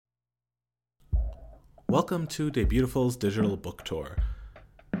Welcome to Debutiful's digital book tour,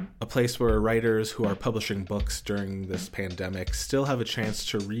 a place where writers who are publishing books during this pandemic still have a chance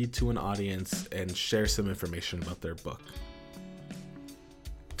to read to an audience and share some information about their book.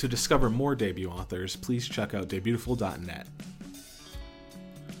 To discover more debut authors, please check out debutiful.net.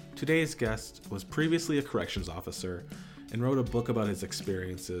 Today's guest was previously a corrections officer and wrote a book about his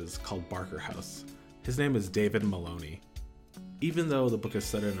experiences called Barker House. His name is David Maloney. Even though the book is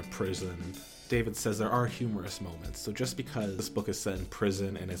set in a prison, David says there are humorous moments. So just because this book is set in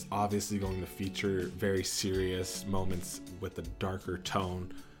prison and is obviously going to feature very serious moments with a darker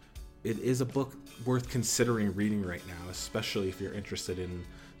tone, it is a book worth considering reading right now, especially if you're interested in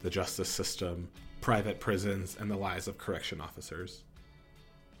the justice system, private prisons, and the lives of correction officers.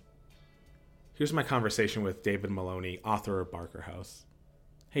 Here's my conversation with David Maloney, author of Barker House.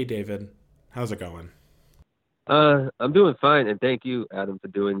 Hey David, how's it going? I'm doing fine, and thank you, Adam, for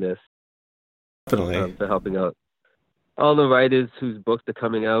doing this. Definitely. For helping out all the writers whose books are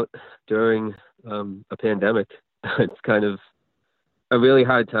coming out during a pandemic. It's kind of a really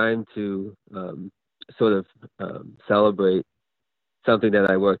hard time to celebrate something that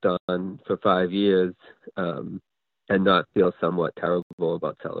I worked on for 5 years and not feel somewhat terrible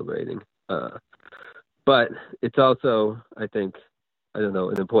about celebrating. But it's also, I think, an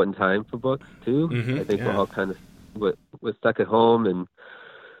important time for books too. I think we're all kind of we're stuck at home, and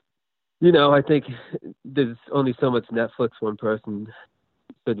I think there's only so much Netflix one person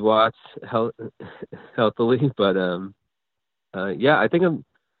should watch healthily. But I think I'm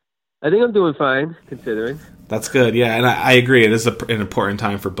doing fine considering. That's good. Yeah, and I agree. It is an important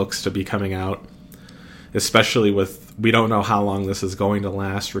time for books to be coming out, especially with we don't know how long this is going to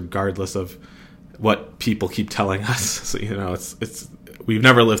last, regardless of what people keep telling us. So it's we've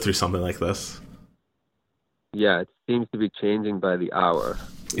never lived through something like this. Yeah, it seems to be changing by the hour.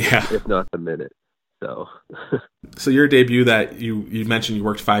 Yeah, if not the minute. So your debut that you mentioned you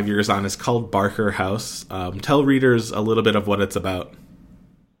worked 5 years on is called Barker House. Tell readers a little bit of what it's about.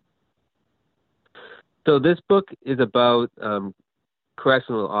 So this book is about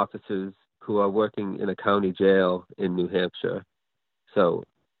correctional officers who are working in a county jail in New Hampshire. So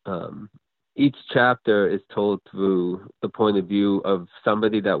each chapter is told through the point of view of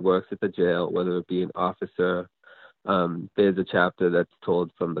somebody that works at the jail, whether it be an officer. There's a chapter that's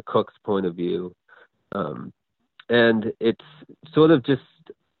told from the cook's point of view. And it's sort of just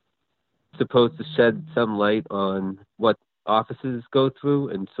supposed to shed some light on what officers go through,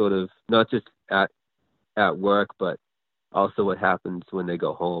 and sort of not just at work, but also what happens when they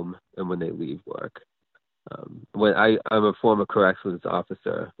go home and when they leave work. When I'm a former corrections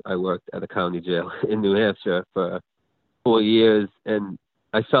officer, I worked at a county jail in New Hampshire for 4 years, and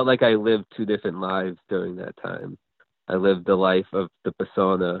I felt like I lived two different lives during that time. I lived the life of the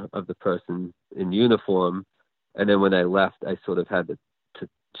persona of the person in uniform, and then when I left, I sort of had to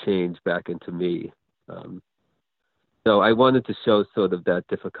change back into me. So I wanted to show sort of that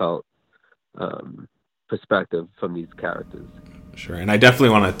difficult perspective from these characters. Sure, and I definitely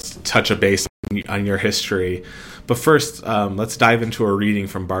want to touch a base on your history. But first, let's dive into a reading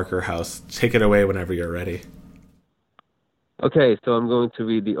from Barker House. Take it away whenever you're ready. Okay, so I'm going to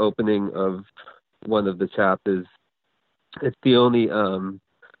read the opening of one of the chapters. It's the only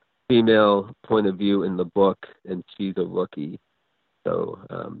female point of view in the book, and she's a rookie. So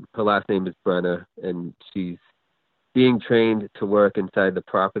her last name is Brenner, and she's being trained to work inside the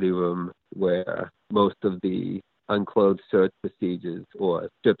property room where most of the unclothed search procedures or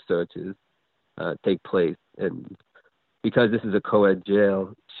strip searches take place. And because this is a co-ed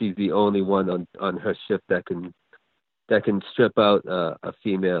jail, she's the only one on her shift that can strip out a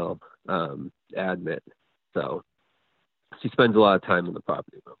female admit. So she spends a lot of time in the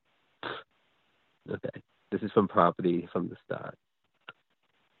property room. Okay, this is from Property from the Start.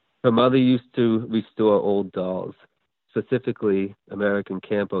 Her mother used to restore old dolls, specifically American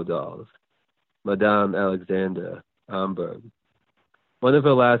Campo dolls, Madame Alexander Amberg. One of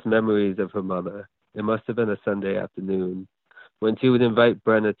her last memories of her mother, it must have been a Sunday afternoon, when she would invite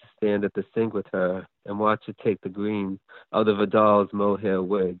Brenner to stand at the sink with her and watch her take the green out of a doll's mohair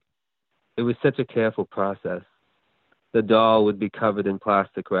wig. It was such a careful process. The doll would be covered in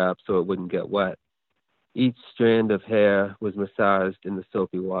plastic wrap so it wouldn't get wet. Each strand of hair was massaged in the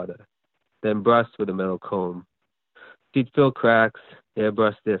soapy water, then brushed with a metal comb. She'd fill cracks,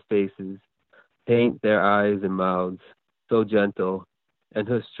 airbrush their faces, paint their eyes and mouths, so gentle, and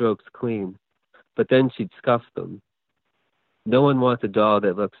her strokes clean. But then she'd scuff them. No one wants a doll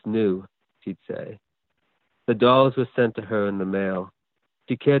that looks new, she'd say. The dolls were sent to her in the mail.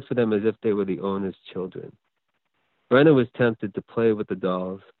 She cared for them as if they were the owner's children. Brenner was tempted to play with the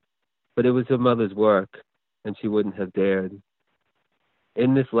dolls, but it was her mother's work, and she wouldn't have dared.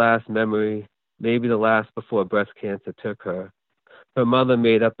 In this last memory, maybe the last before breast cancer took her, her mother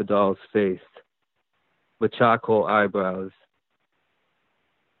made up a doll's face with charcoal eyebrows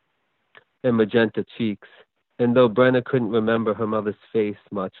and magenta cheeks, and though Brenna couldn't remember her mother's face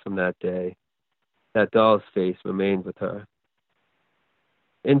much from that day, that doll's face remained with her.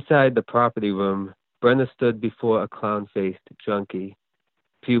 Inside the property room, Brenna stood before a clown-faced junkie,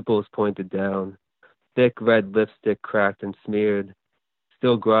 pupils pointed down, thick red lipstick cracked and smeared,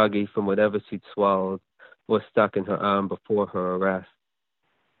 still groggy from whatever she'd swallowed or stuck in her arm before her arrest.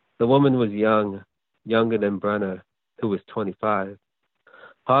 The woman was young, younger than Brenna, who was 25.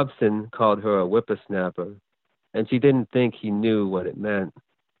 Hobson called her a whippersnapper, and she didn't think he knew what it meant.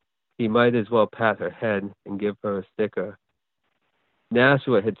 He might as well pat her head and give her a sticker.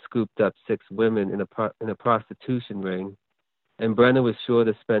 Nashua had scooped up 6 women in a prostitution ring, and Brenna was sure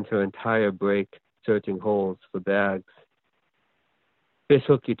to spend her entire break searching holes for bags. Fish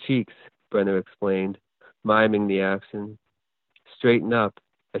hook your cheeks, Brenna explained, miming the action. Straighten up.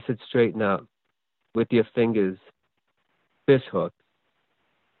 I said straighten up. With your fingers. Fish hook.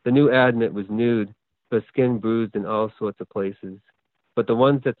 The new admit was nude, her skin bruised in all sorts of places, but the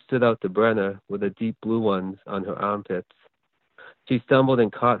ones that stood out to Brenna were the deep blue ones on her armpits. She stumbled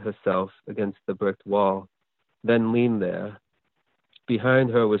and caught herself against the bricked wall, then leaned there. Behind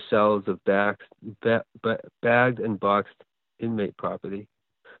her were shelves of bagged and boxed inmate property,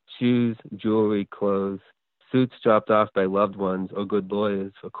 shoes, jewelry, clothes, suits dropped off by loved ones or good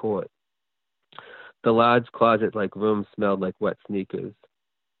lawyers for court. The large closet-like room smelled like wet sneakers.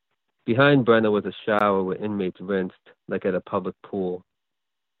 Behind Brenna was a shower where inmates rinsed, like at a public pool.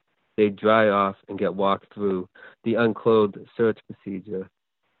 They'd dry off and get walked through the unclothed search procedure.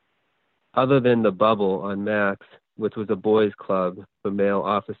 Other than the Bubble on Max, which was a boys' club for male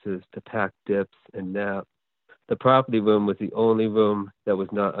officers to pack dips and nap, the property room was the only room that was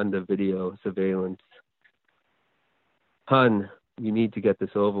not under video surveillance. Hun, you need to get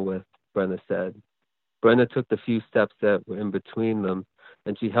this over with, Brenna said. Brenna took the few steps that were in between them,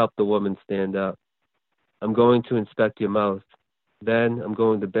 and she helped the woman stand up. I'm going to inspect your mouth. Then I'm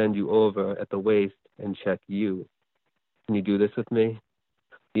going to bend you over at the waist and check you. Can you do this with me?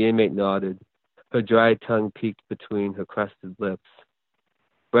 The inmate nodded. Her dry tongue peeked between her crusted lips.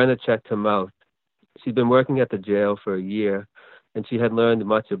 Brenna checked her mouth. She'd been working at the jail for a year, and she had learned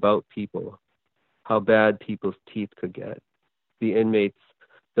much about people, how bad people's teeth could get. The inmates,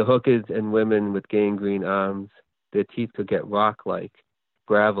 the hookers and women with gangrene arms, their teeth could get rock-like,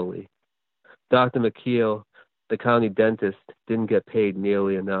 gravelly. Dr. McKeel, the county dentist, didn't get paid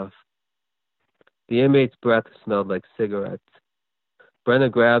nearly enough. The inmate's breath smelled like cigarettes.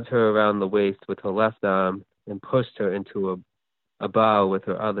 Brenna grabbed her around the waist with her left arm and pushed her into a bow with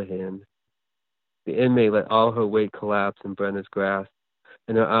her other hand. The inmate let all her weight collapse in Brenna's grasp,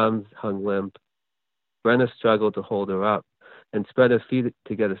 and her arms hung limp. Brenna struggled to hold her up and spread her feet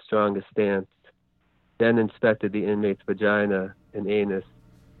to get a stronger stance, then inspected the inmate's vagina and anus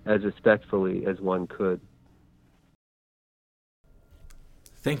as respectfully as one could.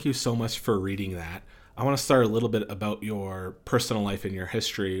 Thank you so much for reading that. I want to start a little bit about your personal life and your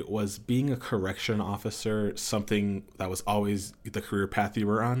history. Was being a correction officer something that was always the career path you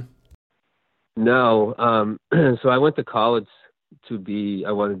were on? No. So I went to college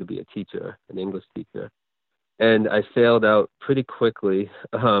I wanted to be a teacher, an English teacher. And I failed out pretty quickly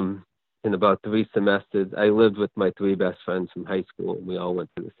in about 3 semesters. I lived with my 3 best friends from high school, and we all went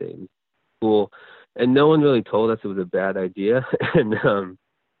to the same school. And no one really told us it was a bad idea,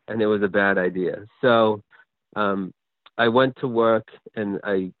 and it was a bad idea. So I went to work, and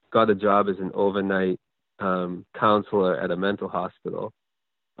I got a job as an overnight counselor at a mental hospital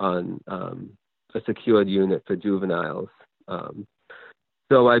on a secured unit for juveniles.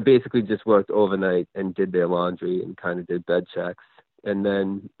 So I basically just worked overnight and did their laundry and kind of did bed checks. And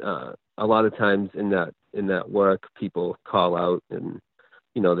then a lot of times in that work, people call out and,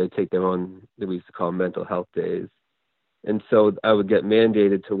 they take their own, we used to call mental health days. And so I would get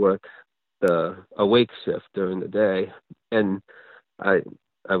mandated to work the awake shift during the day. And I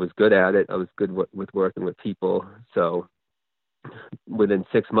was good at it. I was good with working with people. So within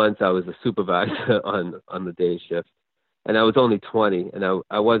 6 months, I was a supervisor on the day shift. And I was only 20, and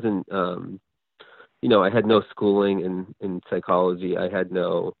I wasn't, I had no schooling in psychology. I had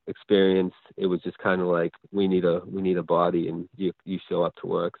no experience. It was just kind of like, we need a body, and you show up to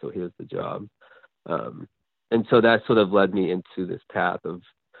work, so here's the job. And so that sort of led me into this path of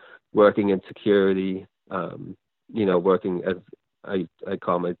working in security, working as I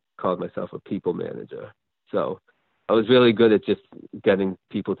called myself a people manager. So I was really good at just getting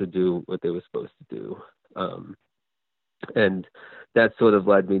people to do what they were supposed to do. And that sort of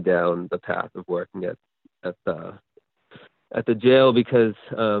led me down the path of working at the jail, because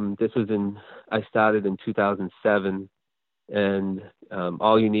I started in 2007, and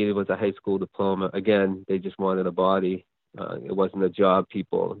all you needed was a high school diploma. Again, they just wanted a body. It wasn't a job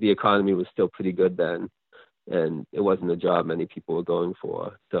the economy was still pretty good then, and it wasn't a job many people were going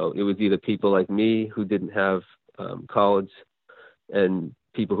for. So it was either people like me who didn't have college, and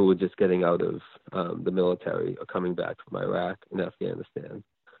people who were just getting out of the military or coming back from Iraq and Afghanistan.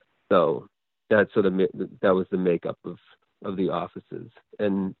 So that was the makeup of the offices.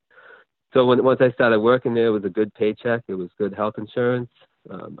 And so once I started working there, it was a good paycheck. It was good health insurance.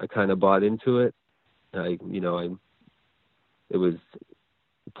 I kind of bought into it. It was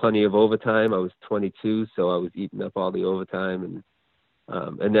plenty of overtime. I was 22, so I was eating up all the overtime.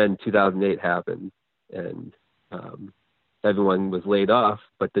 And then 2008 happened, and everyone was laid off,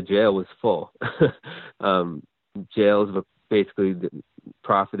 but the jail was full. Jails were basically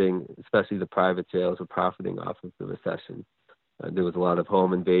profiting, especially the private jails, were profiting off of the recession. There was a lot of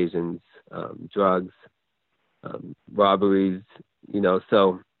home invasions, drugs, robberies,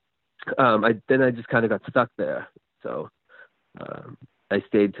 so I just kind of got stuck there. So I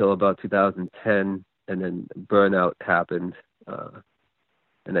stayed till about 2010, and then burnout happened,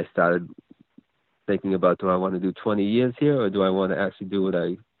 and I started thinking about, do I want to do 20 years here, or do I want to actually do what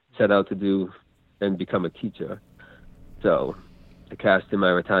I set out to do and become a teacher? So I cashed in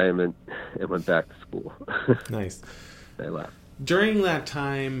my retirement and went back to school. Nice. I left. During that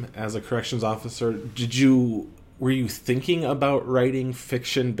time as a corrections officer, were you thinking about writing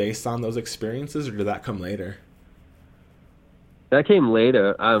fiction based on those experiences, or did that come later? That came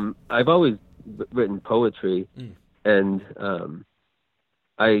later. I've always written poetry, and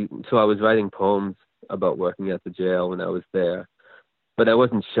I was writing poems about working at the jail when I was there, but I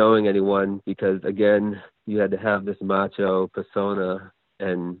wasn't showing anyone because, again, you had to have this macho persona,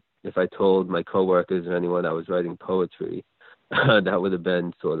 and if I told my coworkers or anyone I was writing poetry, that would have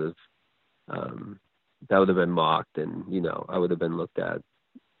been mocked, and I would have been looked at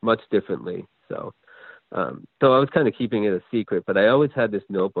much differently. So I was kind of keeping it a secret, but I always had this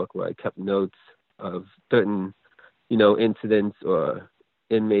notebook where I kept notes of certain incidents or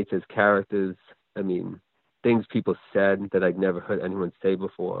inmates as characters. I mean, things people said that I'd never heard anyone say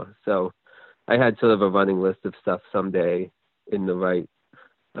before. So I had sort of a running list of stuff someday in the right,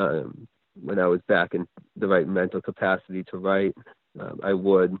 when I was back in the right mental capacity to write, I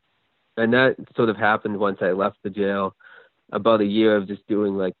would. And that sort of happened once I left the jail. About a year of just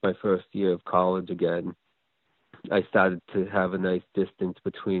doing like my first year of college again, I started to have a nice distance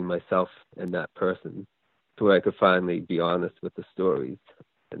between myself and that person, to where I could finally be honest with the stories.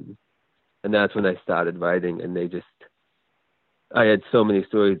 And that's when I started writing, and I had so many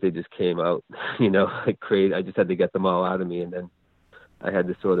stories, they just came out, like crazy. I just had to get them all out of me, and then I had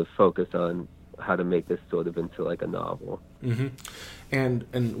to sort of focus on how to make this sort of into like a novel. Mm-hmm.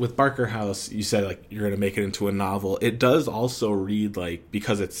 And with Barker House, you said like you're going to make it into a novel. It does also read like,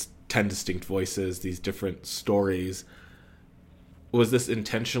 because it's 10 distinct voices, these different stories. Was this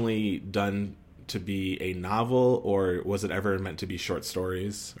intentionally done to be a novel, or was it ever meant to be short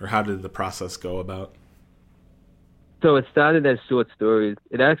stories, or how did the process go about? So it started as short stories.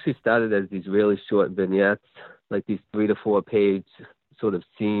 It actually started as these really short vignettes, like these 3 to 4 page sort of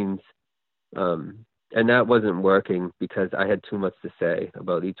scenes. And that wasn't working because I had too much to say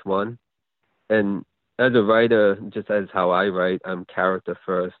about each one. And as a writer, just as how I write, I'm character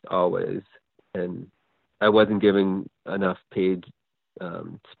first always. And I wasn't giving enough page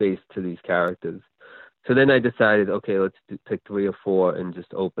space to these characters. So then I decided, okay, let's pick 3 or 4 and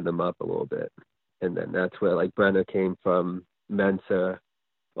just open them up a little bit. And then that's where like Brenner came from, Mensa,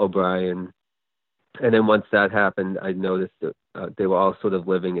 O'Brien. And then once that happened, I noticed that they were all sort of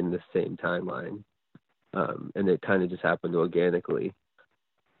living in the same timeline. And it kind of just happened organically.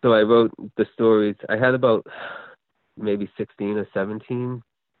 So I wrote the stories. I had about maybe 16 or 17.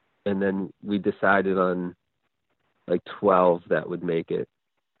 And then we decided on like 12 that would make it.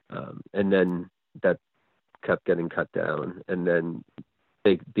 And then that kept getting cut down. And then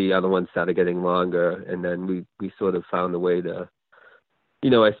the other ones started getting longer. And then we sort of found a way to,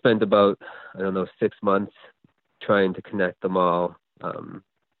 I spent about, 6 months trying to connect them all.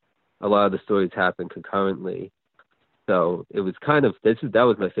 A lot of the stories happened concurrently. So it was kind of, that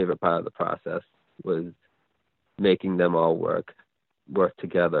was my favorite part of the process, was making them all work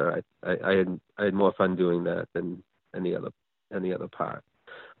together. I had more fun doing that than any other part.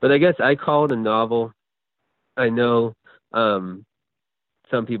 But I guess I call it a novel. I know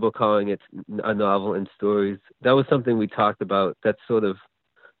some people calling it a novel in stories. That was something we talked about. That's sort of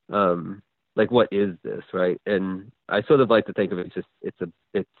like, what is this, right? And I sort of like to think of it just it's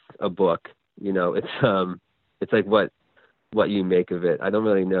a book. It's like what you make of it. I don't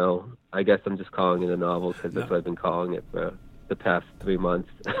really know. I guess I'm just calling it a novel because that's what I've been calling it for the past 3 months.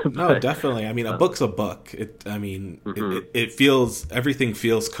 No, definitely. I mean, a book's a book. It feels, everything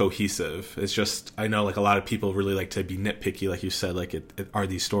feels cohesive. It's just, I know like a lot of people really like to be nitpicky, like you said, like are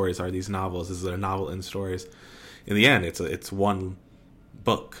these stories, are these novels, is it a novel in stories? In the end, it's one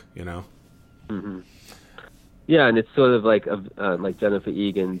book, Mm-hmm. Yeah, and it's sort of like Jennifer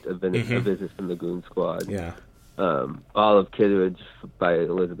Egan's A Visit from the Goon Squad. Yeah. Olive Kitteridge by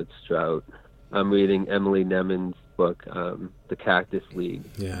Elizabeth Strout. I'm reading Emily Nemen's book, The Cactus League.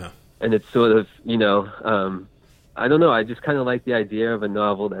 Yeah. And it's sort of, I don't know, I just kind of like the idea of a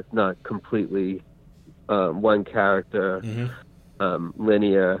novel that's not completely one character,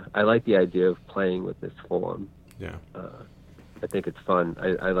 linear. I like the idea of playing with this form. Yeah. I think it's fun.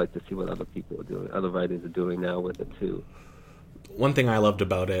 I like to see what other people are doing, other writers are doing now with it too. One thing I loved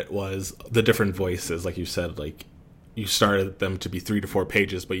about it was the different voices, like you said, like you started them to be 3 to 4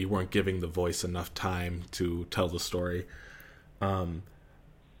 pages, but you weren't giving the voice enough time to tell the story.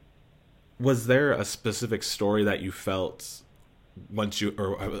 Was there a specific story that you felt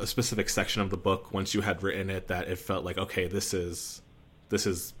or a specific section of the book once you had written it that it felt like, okay, this is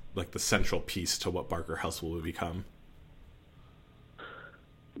like the central piece to what Barker House will become?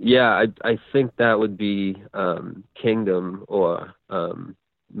 Yeah, I think that would be Kingdom, or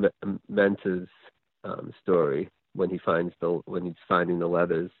Menta's story when he's finding the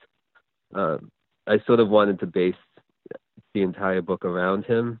letters. I sort of wanted to base the entire book around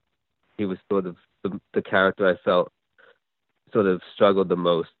him. He was sort of the character I felt sort of struggled the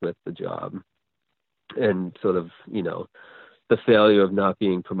most with the job, and sort of, the failure of not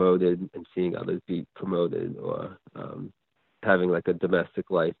being promoted and seeing others be promoted, or having like a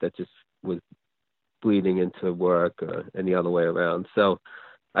domestic life that just was bleeding into work, or any other way around. So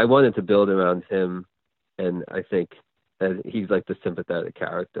I wanted to build around him, and I think that he's like the sympathetic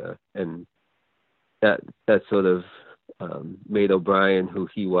character, and that sort of made O'Brien who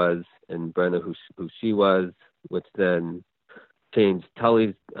he was, and Brenna who she was, which then changed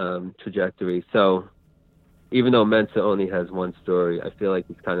Tully's trajectory. So even though Menta only has one story, I feel like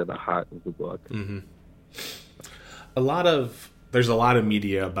it's kind of the heart of the book. Mm-hmm. There's a lot of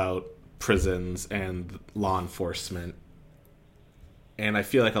media about prisons and law enforcement, and I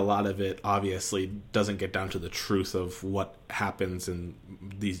feel like a lot of it obviously doesn't get down to the truth of what happens in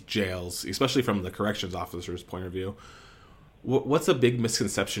these jails, especially from the corrections officer's point of view. What's a big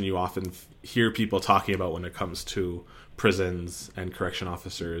misconception you often hear people talking about when it comes to prisons and correction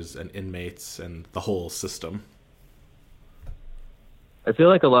officers and inmates and the whole system? I feel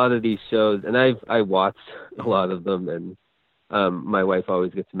like a lot of these shows, and I watched a lot of them, and my wife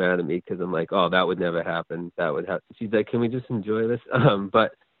always gets mad at me because I'm like, oh, that would never happen. That would happen. She's like, can we just enjoy this?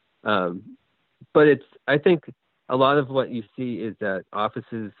 But it's, I think a lot of what you see is that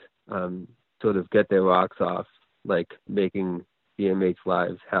officers sort of get their rocks off, like making the inmates'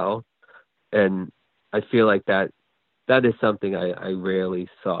 lives hell. And I feel like that is something I rarely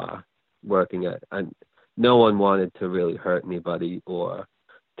saw working at. No one wanted to really hurt anybody or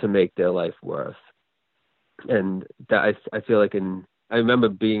to make their life worse. And that I feel like I remember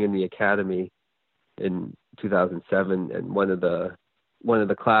being in the academy in 2007, and one of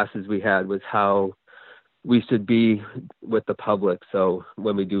the classes we had was how we should be with the public. So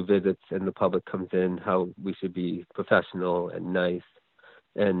when we do visits and the public comes in, how we should be professional and nice.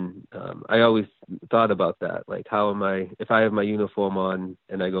 And I always thought about that, like, how am I, if I have my uniform on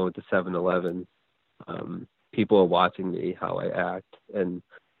and I go into 7-Eleven, people are watching me, how I act. And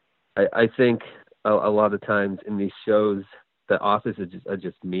I think a lot of times in these shows, the officers are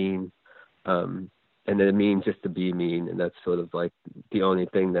just mean, and they're mean just to be mean, and that's sort of like the only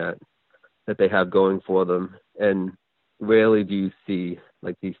thing that they have going for them. And rarely do you see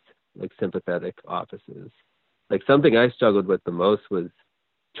like these like sympathetic officers. Like, something I struggled with the most was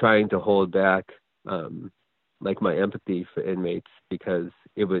trying to hold back like my empathy for inmates, because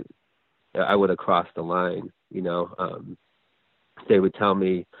I would have crossed the line, They would tell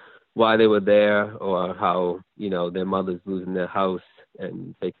me why they were there, or how, their mother's losing their house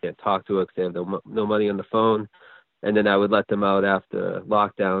and they can't talk to her because they have no money on the phone. And then I would let them out after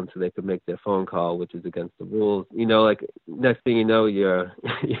lockdown so they could make their phone call, which is against the rules. Like, next thing you know, you're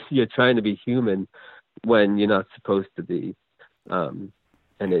trying to be human when you're not supposed to be. And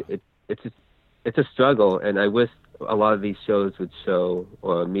it's a struggle. And I wish a lot of these shows would show,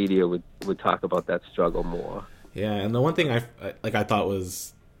 or media would talk about that struggle more. Yeah, and the one thing I thought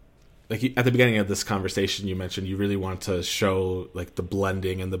was like at the beginning of this conversation, you mentioned you really want to show like the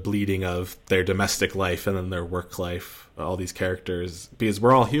blending and the bleeding of their domestic life and then their work life, all these characters, because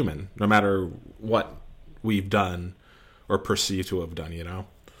we're all human, no matter what we've done or perceive to have done, you know?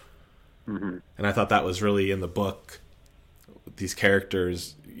 Mm-hmm. And I thought that was really in the book. These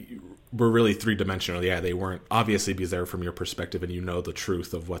characters were really three-dimensional. Yeah, they weren't, obviously, because they were from your perspective and you know the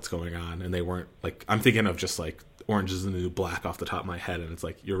truth of what's going on. And they weren't like, I'm thinking of just like Orange is the New Black off the top of my head. And it's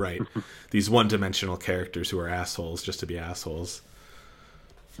like, you're right. These one-dimensional characters who are assholes just to be assholes.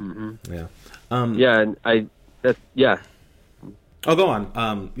 Mm-hmm. Yeah. Yeah, and yeah. Oh, go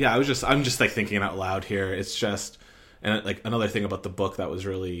on. Yeah, I'm just like thinking out loud here. It's just, and like another thing about the book that was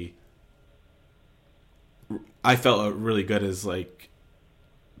really, I felt really good is like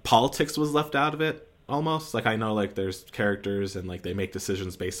politics was left out of it almost. Like I know like there's characters and like they make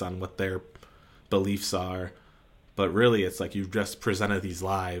decisions based on what their beliefs are, but really it's like you've just presented these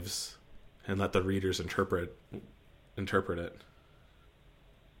lives and let the readers interpret it.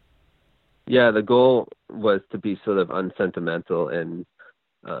 Yeah, the goal was to be sort of unsentimental, and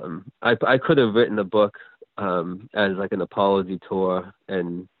I could have written a book as like an apology tour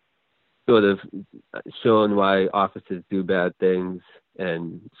and sort of shown why officers do bad things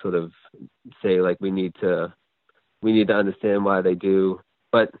and sort of say like we need to understand why they do.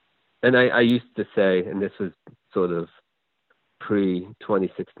 But and I used to say, and this was sort of pre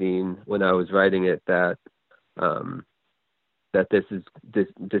 2016 when I was writing it, that that this is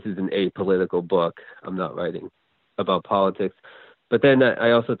an apolitical book. I'm not writing about politics. But then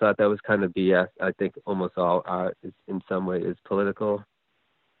I also thought that was kind of BS. I think almost all art is in some way is political.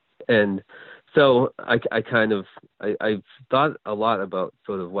 And so I've thought a lot about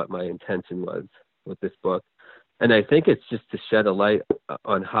sort of what my intention was with this book. And I think it's just to shed a light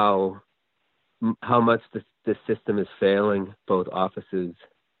on how much this system is failing both officers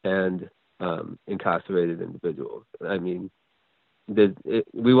and incarcerated individuals. I mean,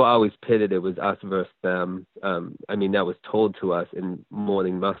 we were always pitted. It was us versus them. I mean, that was told to us in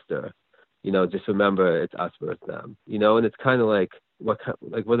morning muster. You know, just remember it's us versus them. You know, and it's kind of like, what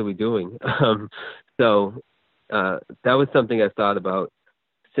are we doing? So that was something I've thought about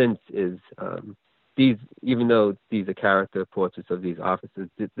since. Is these, even though these are character portraits of these officers,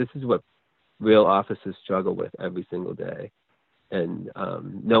 this is what real officers struggle with every single day, and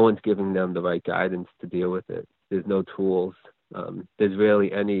no one's giving them the right guidance to deal with it. There's no tools. There's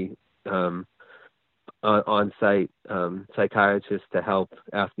rarely any on-site psychiatrist to help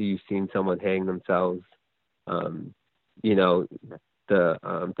after you've seen someone hang themselves. You know,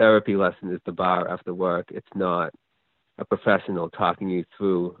 the therapy lesson is the bar after work. It's not a professional talking you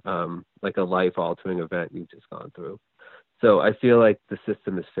through like a life-altering event you've just gone through. So I feel like the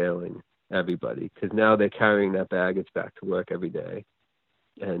system is failing everybody because now they're carrying that baggage back to work every day.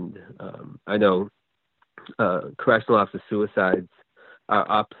 And I know correctional officer suicides are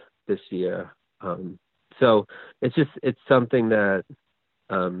up this year. So it's something that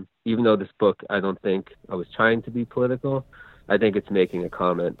even though this book, I don't think I was trying to be political, I think it's making a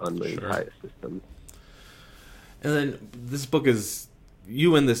comment on the entire system. And then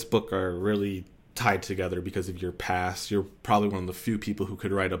you and this book are really tied together because of your past. You're probably one of the few people who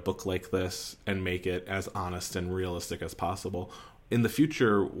could write a book like this and make it as honest and realistic as possible. In the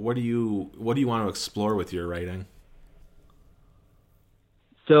future, what do you want to explore with your writing?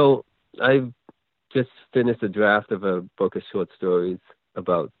 So I've just finished a draft of a book of short stories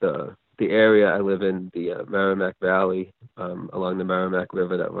about the area I live in, the Merrimack Valley, along the Merrimack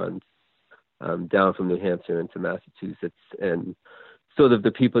River that runs down from New Hampshire into Massachusetts, and sort of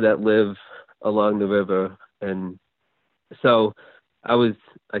the people that live along the river. And so I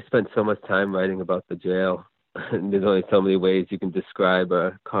spent so much time writing about the jail. And there's only so many ways you can describe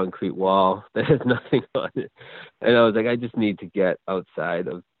a concrete wall that has nothing on it. And I was like, I just need to get outside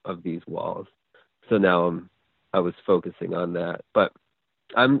of these walls. So now I was focusing on that. But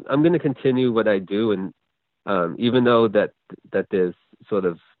I'm going to continue what I do. And even though that there's sort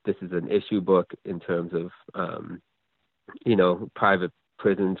of, this is an issue book in terms of, you know, private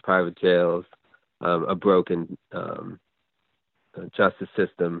prisons, private jails, a broken justice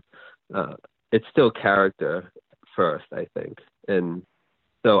system, it's still character first, I think. And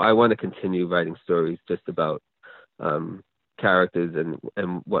so I want to continue writing stories just about characters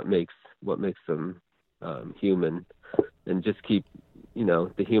and what makes them human, and just keep, you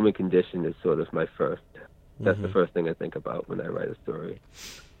know, the human condition is sort of my first. That's the first thing I think about when I write a story.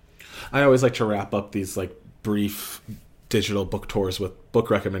 I always like to wrap up these like brief digital book tours with book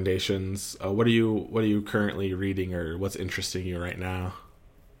recommendations. What are you currently reading, or what's interesting you right now?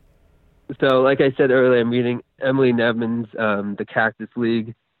 So like I said earlier, I'm reading Emily Nevins' The Cactus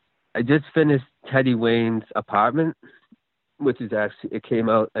League. I just finished Teddy Wayne's Apartment, which is actually, it came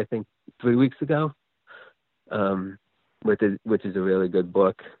out, I think, 3 weeks ago, which is a really good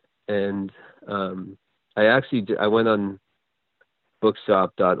book. And I went on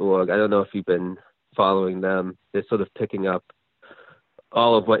bookshop.org. I don't know if you've been following them. They're sort of picking up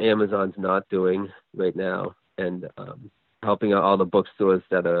all of what Amazon's not doing right now, and helping out all the bookstores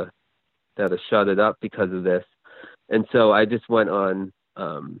that are shuttered up because of this. And so I just went on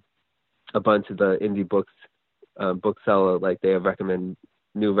a bunch of the indie books bookseller, like they have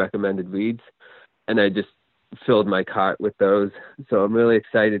new recommended reads, and I just filled my cart with those. So I'm really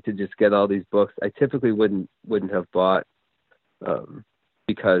excited to just get all these books I typically wouldn't have bought,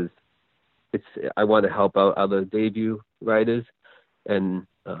 because I want to help out other debut writers, and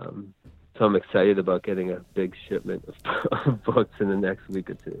so I'm excited about getting a big shipment of books in the next week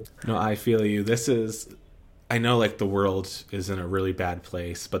or two. No, I feel you. I know like the world is in a really bad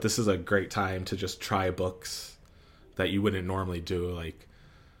place, but this is a great time to just try books that you wouldn't normally do. Like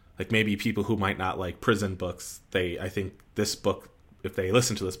maybe people who might not like prison books, I think this book, if they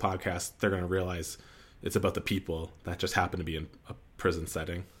listen to this podcast, they're going to realize it's about the people that just happen to be in a prison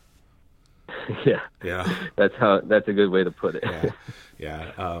setting. Yeah. That's a good way to put it.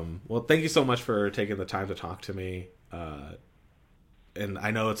 Yeah. Well, thank you so much for taking the time to talk to me. And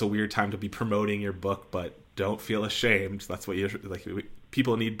I know it's a weird time to be promoting your book, but don't feel ashamed. That's what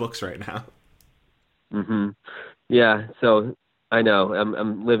people need books right now. Mm-hmm. Yeah. So I know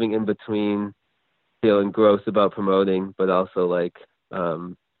I'm living in between feeling gross about promoting, but also like,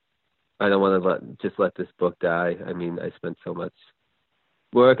 I don't want to let this book die. I mean, I spent so much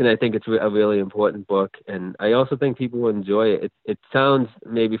work, and I think it's a really important book, and I also think people will enjoy it. It sounds,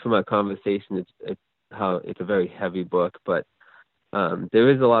 maybe from our conversation, it's a very heavy book, but there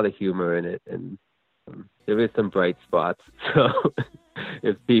is a lot of humor in it, and there is some bright spots. So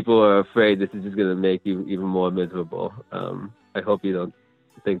if people are afraid this is just going to make you even more miserable, I hope you don't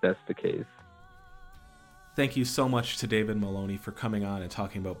think that's the case. Thank you so much to David Maloney for coming on and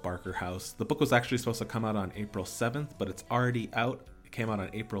talking about Barker House. The book was actually supposed to come out on April 7th, but it's already out. It came out on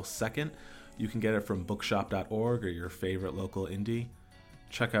April 2nd. You can get it from bookshop.org or your favorite local indie.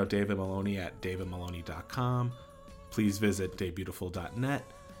 Check out David Maloney at davidmaloney.com. Please visit daybeautiful.net,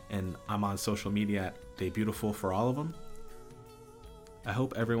 and I'm on social media at daybeautiful for all of them. I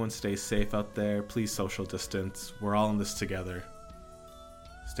hope everyone stays safe out there. Please social distance. We're all in this together.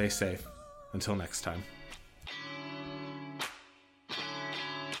 Stay safe. Until next time.